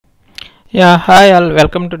Yeah, hi all.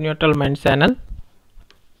 Welcome to Neutral Mind channel.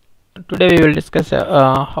 Today we will discuss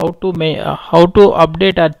how to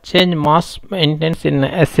update or change mass maintenance in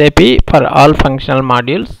SAP for all functional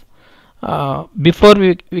modules. Before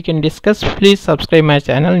we can discuss, please subscribe my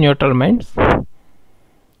channel Neutral Minds.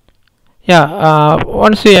 Yeah,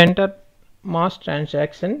 once you enter mass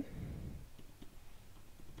transaction,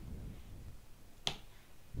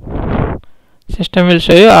 system will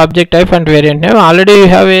show you object type and variant name. Already you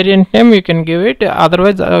have variant name, you can give it.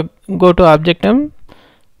 Otherwise, go to object name,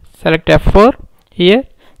 select F4. Here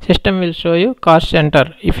system will show you cost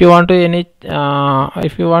center. If you want to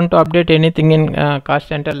update anything in cost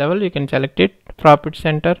center level, you can select it. Profit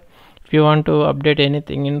center, if you want to update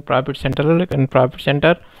anything in profit center, you can profit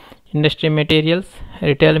center. Industry materials,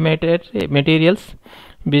 retail materials,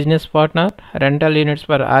 business partner, rental units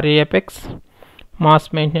for REFX,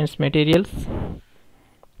 mass maintenance materials,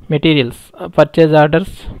 purchase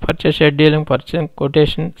orders, purchase scheduling, purchase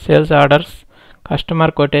quotation, sales orders, customer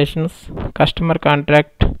quotations, customer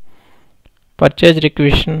contract, purchase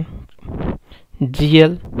requisition,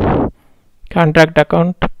 GL, contract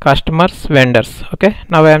account, customers, vendors. Okay,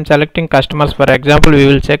 now I am selecting customers. For example, we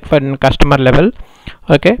will check for customer level.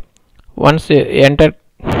 Okay, once you enter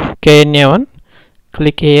KNA1,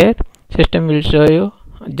 click here. System will show you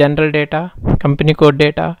general data, company code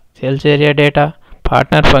data, sales area data,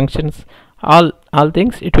 partner functions, all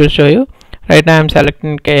things it will show you. Right now I am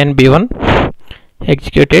selecting KNB1.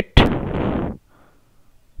 Execute it.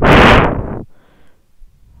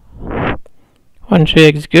 Once you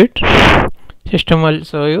execute, system will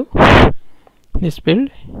show you this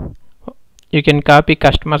field. You can copy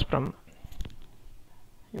customers from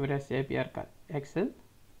your SAP or Excel,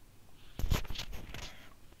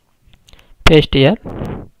 paste here,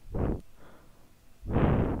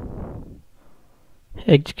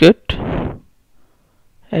 execute,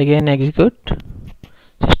 again execute.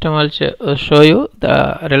 System will show you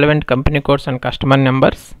the relevant company codes and customer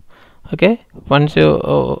numbers. Okay, once you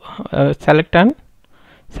select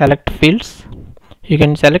fields, you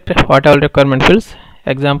can select whatever requirement fields.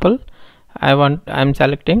 Example, I am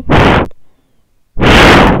selecting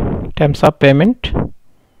terms of payment,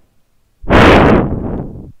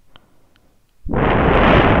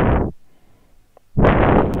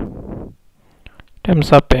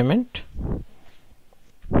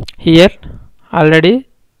 here already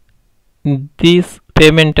these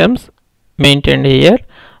payment terms maintained here.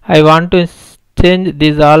 I want to change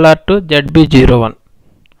these all are to ZB01.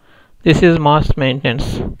 This is mass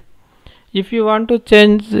maintenance. If you want to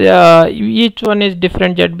change each one is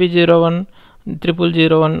different, ZB01,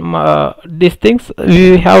 0001, these things,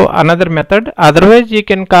 we have another method. Otherwise you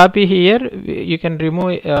can copy here, you can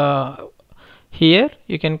remove here,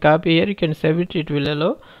 you can copy here, you can save it, it will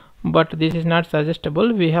allow, but this is not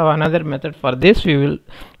suggestible. We have another method for this. We will,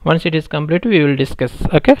 once it is complete, we will discuss.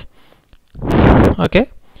 Okay,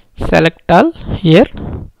 select all here.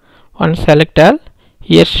 Once select all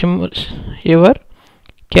here, your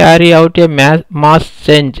carry out a mass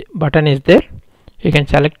change button is there. You can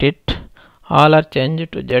select it. All are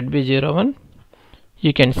changed to ZB01.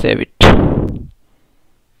 You can save it.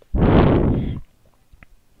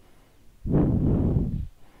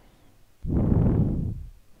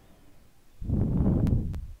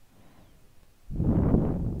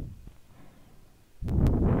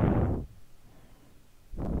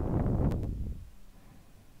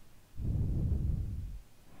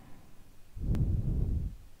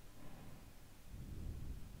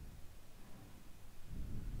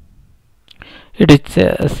 It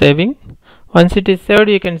is saving. Once it is saved,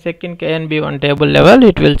 you can check in KNB1 table level.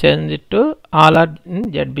 It will change it to all are in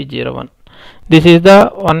ZB01. This is the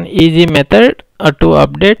one easy method to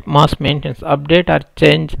update mass maintenance, update or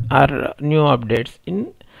change or new updates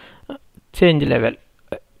in change level.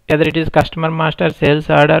 Whether it is customer master, sales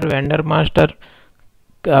order, vendor master,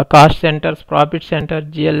 cost centers, profit center,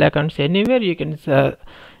 GL accounts, anywhere you can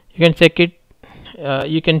check it.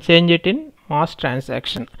 You can change it in mass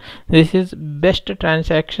transaction. This is best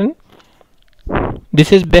transaction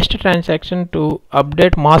to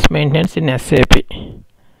update mass maintenance in SAP.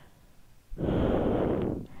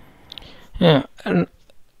 And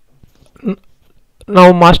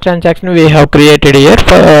now mass transaction we have created here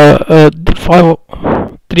for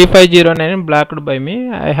 3509 blocked by me.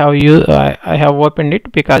 I have opened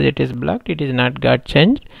it because it is blocked, it is not got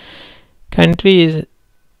changed. Country is,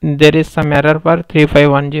 there is some error for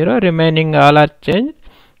 3510, remaining all are changed.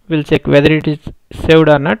 We'll check whether it is saved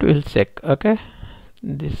or not. We'll check. Okay,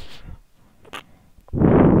 this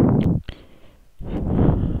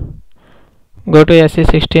go to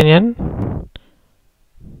SE16N,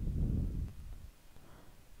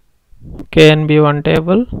 KNB1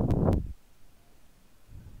 table,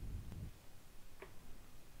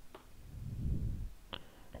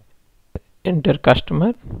 enter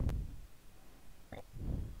customer,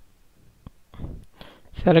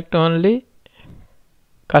 select only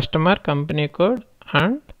customer, company code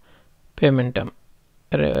and payment term,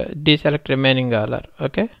 deselect remaining all are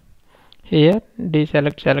okay. Here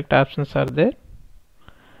deselect, select options are there,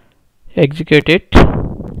 execute it,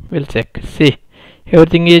 we'll check. See,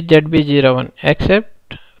 everything is ZB01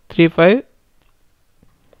 except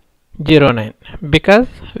 3509 because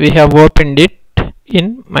we have opened it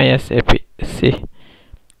in my SAP. See,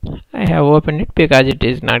 I have opened it because it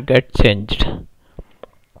is not get changed.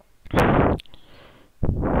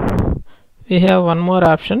 We have one more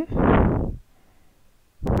option.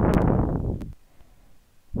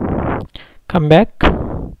 Come back.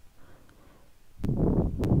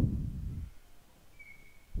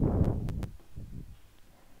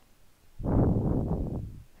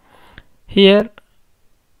 Here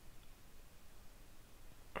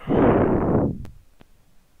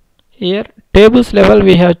tables level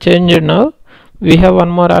we have changed. Now we have one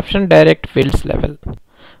more option, direct fields level.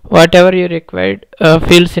 Whatever you required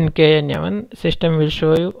fields in KNA1, system will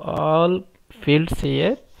show you all fields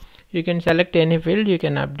here. You can select any field, you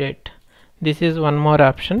can update. This is one more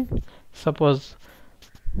option. Suppose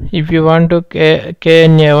if you want to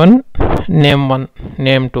KNA1 name 1,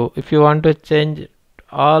 name 2, if you want to change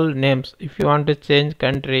all names, if you want to change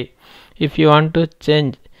country, if you want to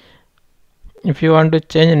change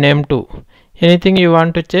name 2, anything you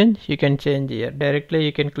want to change, you can change here directly.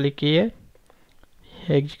 You can click here,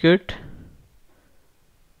 execute,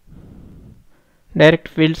 direct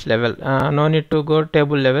fields level. No need to go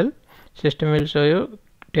table level, system will show you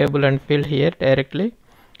table and field here directly.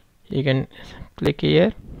 You can click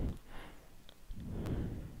here,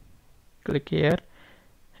 click here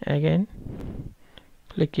again,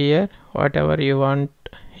 click here, whatever you want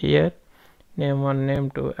here, name 1,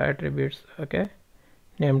 name 2, attributes, okay.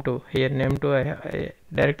 Name 2, here name 2 I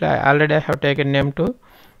directly already I have taken name 2.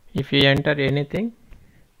 If you enter anything,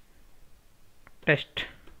 test,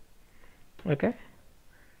 okay,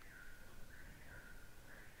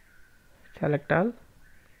 select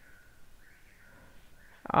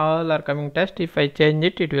all are coming test. If I change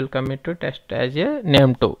it, it will come into test as a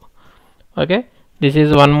name 2, okay. This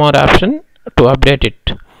is one more option to update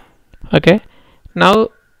it, okay. Now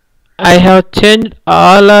I have changed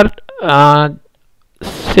all are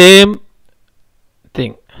same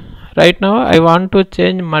thing. Right now I want to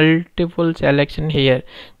change multiple selection here,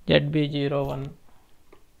 ZB01,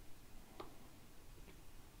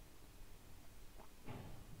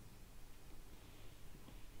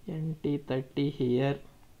 NT30 here,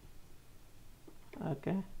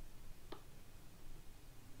 okay,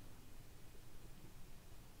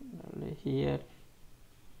 here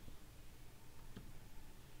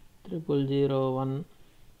 0001,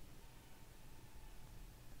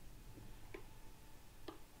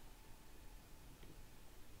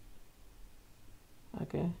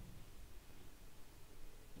 okay,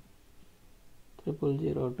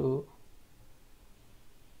 0002,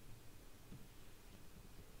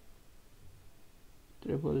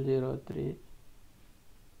 0003,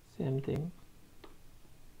 same thing,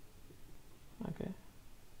 okay.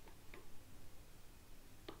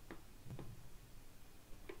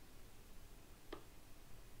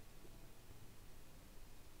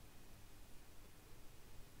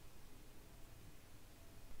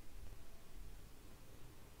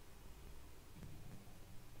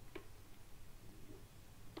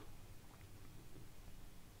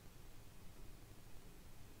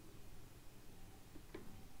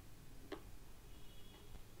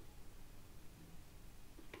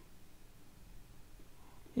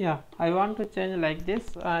 Yeah, I want to change like this.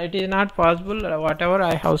 It is not possible. Whatever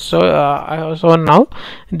I have shown now,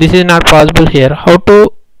 this is not possible here. How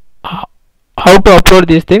to upload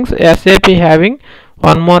these things? SAP having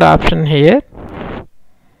one more option here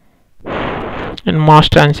in mass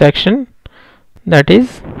transaction, that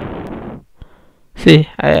is, see,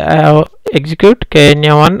 I have execute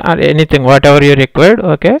KNA1 or anything whatever you required,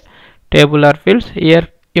 okay. Table or fields, here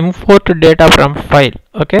import data from file,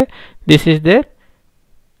 okay. This is there,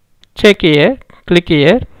 check here, click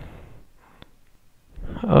here,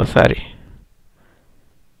 oh sorry,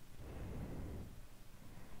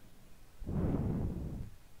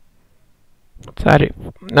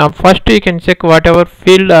 now first you can check whatever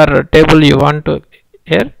field or table you want to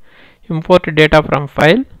here, import data from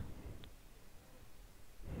file.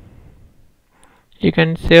 You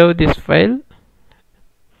can save this file,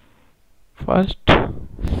 first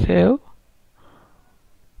save,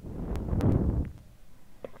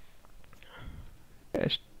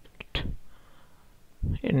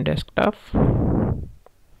 in desktop,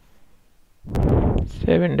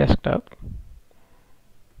 save in desktop.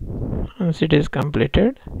 Once it is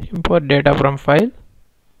completed, import data from file.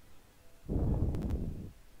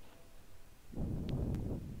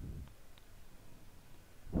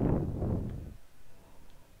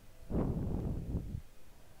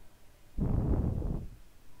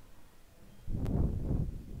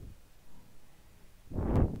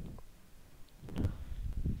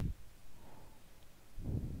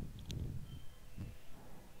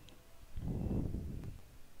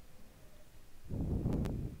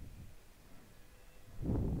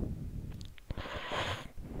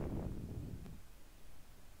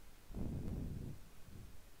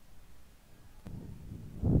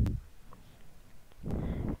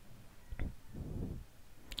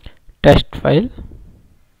 Test file.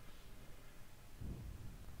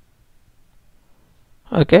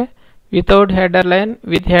 Okay, without header line,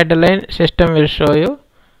 with header line system will show you.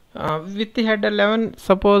 With the header line,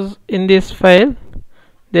 suppose in this file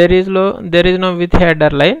there is no with header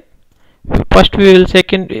line. First we will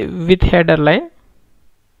check in with header line.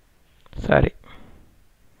 Sorry,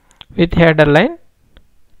 with header line.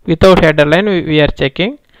 Without header line we are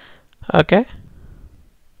checking. Okay,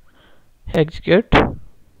 execute.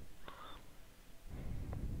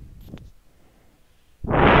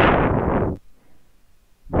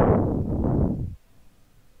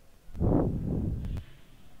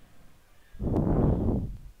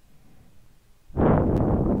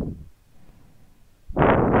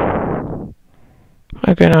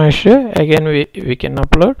 Okay, no issue. Again we can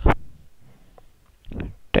upload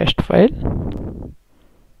test file.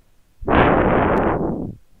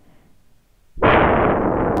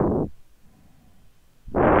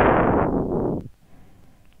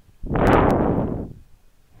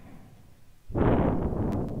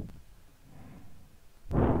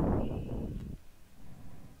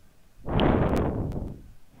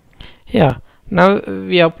 Yeah, now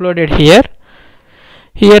we uploaded here.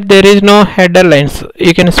 Here there is no header lines.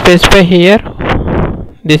 You can specify here.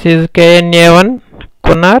 This is KNA1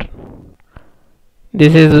 Kunar.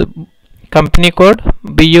 This is company code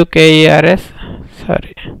BUKERS.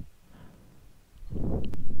 Sorry.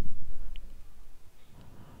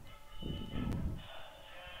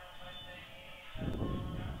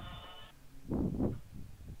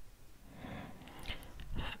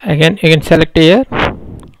 Again you can select here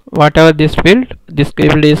whatever this field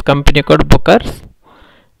is company code bookers.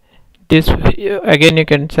 This again you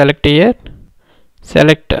can select here,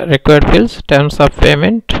 select required fields, terms of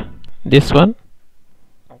payment, this one.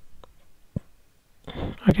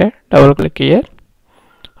 Okay, double click here.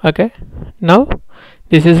 Okay, now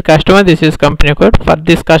this is customer, this is company code. For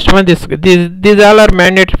this customer, these all are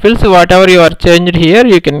mandatory fields. Whatever you are changed here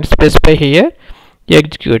you can specify here,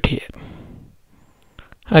 execute here.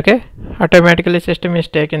 Okay, automatically system is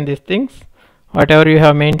taking these things, whatever you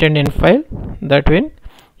have maintained in file, that when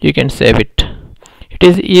you can save it. It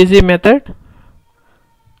is easy method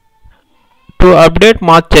to update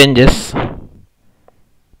math changes.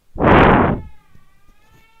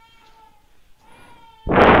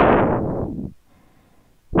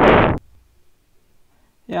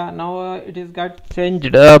 Yeah, now it is got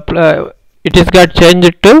changed. It is got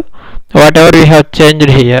changed to whatever we have changed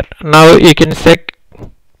here. Now you can check.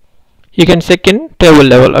 You can check in table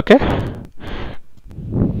level. Okay.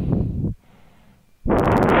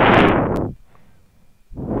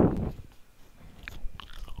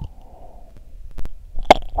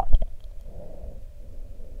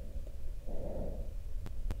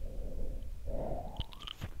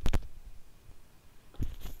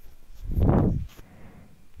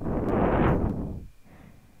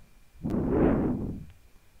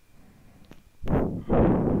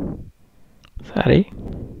 Sorry.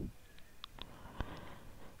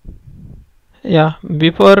 Yeah,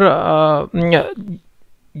 before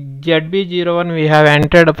ZB01 we have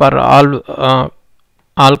entered for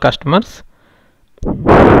all customers.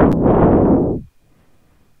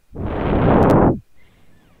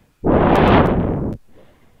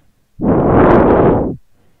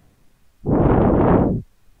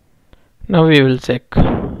 Now we will check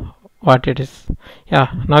what it is.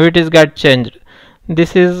 Yeah, now it is got changed.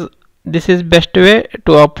 This is best way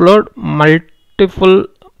to upload multiple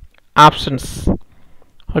options.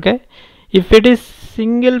 Okay, if it is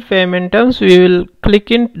single payment terms we will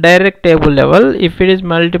click in direct table level. If it is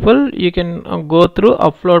multiple you can go through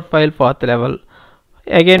upload file path level.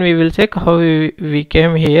 Again we will check how we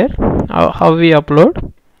came here, how we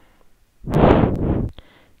upload.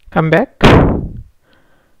 Come back.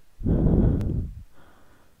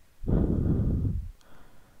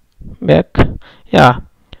 Yeah,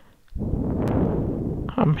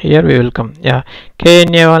 here we will come. Yeah,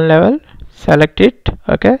 KNA1 level, select it.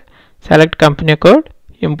 Okay, select company code,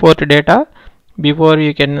 import data. Before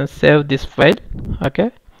you can save this file.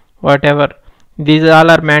 Okay, whatever, these all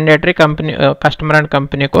are mandatory company customer and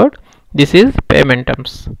company code. This is payment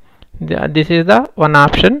terms. This is the one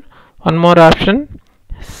option. One more option,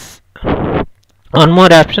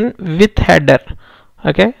 with header.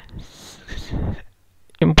 Okay,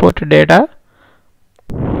 import data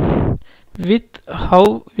with,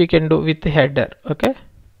 how we can do with header. Okay,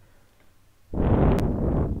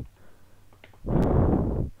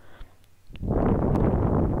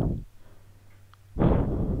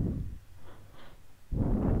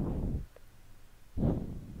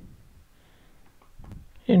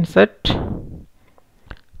 insert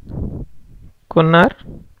Kunnar.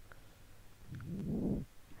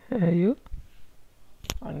 You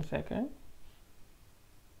 1 second.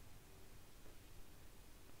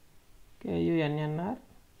 KUNNR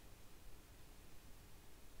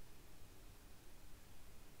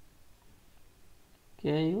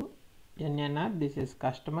KUNNR. This is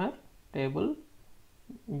customer table.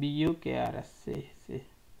 BUKRS. See.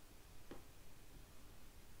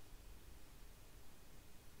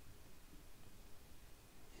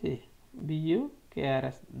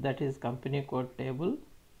 BUKRS, that is company code table,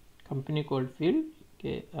 company code field,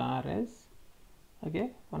 KRS.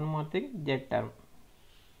 Okay, one more thing, jet term.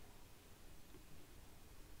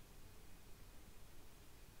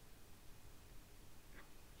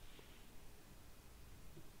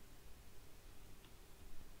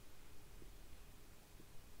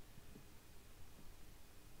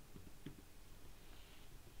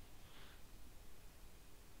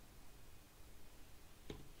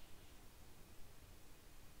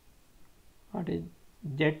 What is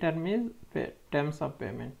jet term? Is terms of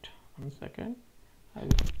payment. 1 second,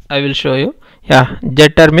 I will show you. Yeah,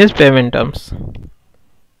 jet term is payment terms.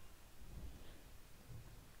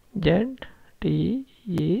 ZTERM.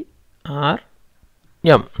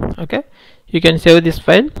 Okay, you can save this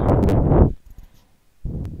file.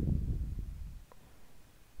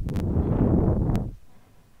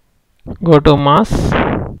 Go to mass,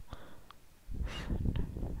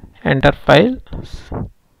 enter file,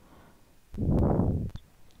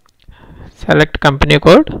 select company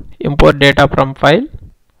code, import data from file.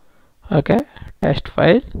 Okay, test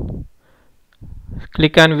file,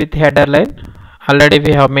 click on with header line. Already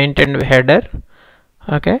we have maintained header.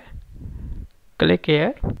 Okay, click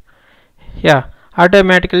here. Yeah,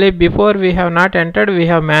 automatically, before we have not entered, we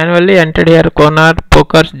have manually entered here Konar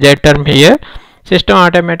Poker's jet term here. System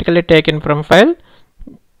automatically taken from file.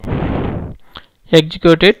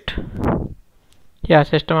 Execute it. Yeah,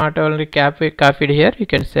 system automatically copied here. You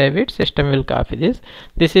can save it. System will copy this.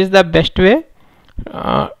 This is the best way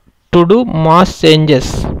to do mass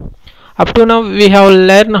changes. Up to now we have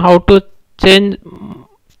learned how to change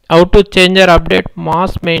or update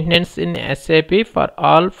mass maintenance in SAP for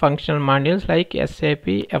all functional modules like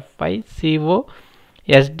SAP FI, CO,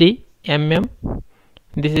 SD, MM.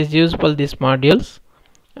 This is useful, these modules.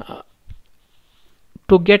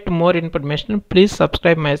 To get more information, please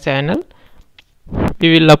subscribe my channel.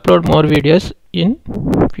 We will upload more videos in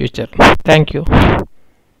future. Thank you.